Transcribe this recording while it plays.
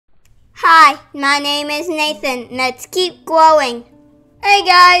Hi, my name is Nathan. Let's keep growing. Hey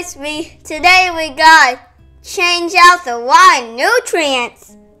guys, today we gotta change out the water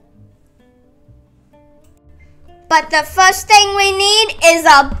nutrients. But the first thing we need is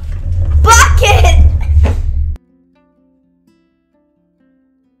a bucket.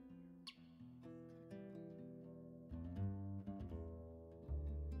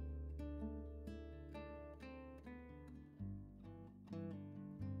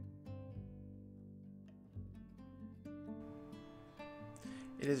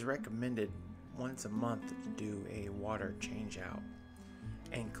 It is recommended once a month to do a water change out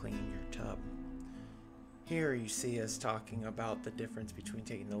and clean your tub. Here you see us talking about the difference between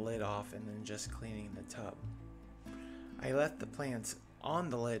taking the lid off and then just cleaning the tub. I left the plants on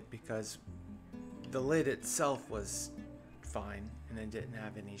the lid because the lid itself was fine and it didn't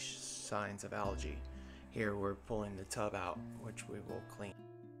have any signs of algae. Here we're pulling the tub out, which we will clean.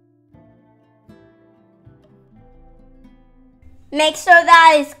 Make sure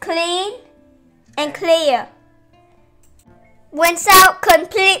that is clean and clear. Rinse out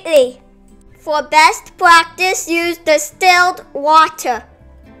completely. For best practice, use distilled water.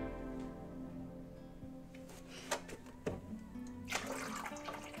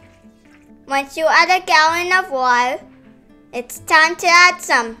 Once you add a gallon of water, it's time to add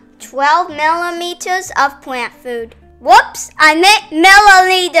some 12 milliliters of plant food. Whoops, I meant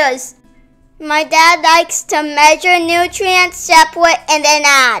milliliters. My dad likes to measure nutrients separate and then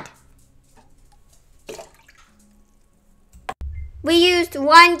add. We used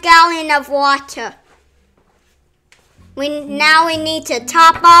 1 gallon of water. Now we need to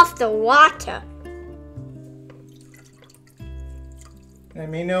top off the water. Let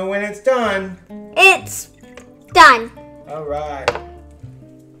me know when it's done. It's done. All right.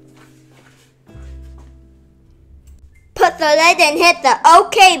 Put the lid and hit the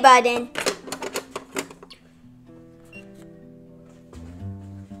OK button.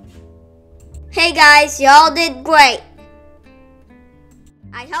 Hey guys, y'all did great.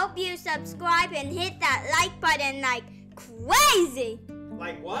 I hope you subscribe and hit that like button like crazy.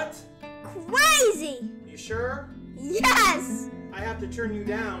 Like what? Crazy. You sure? Yes. I have to turn you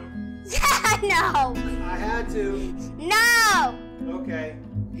down. Yeah, no. I had to. No. Okay.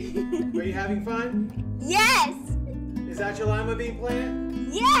 Are you having fun? Yes. Is that your lima bean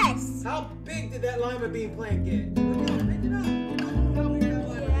plant? Yes. How big did that lima bean plant get? Look at it, pick it up.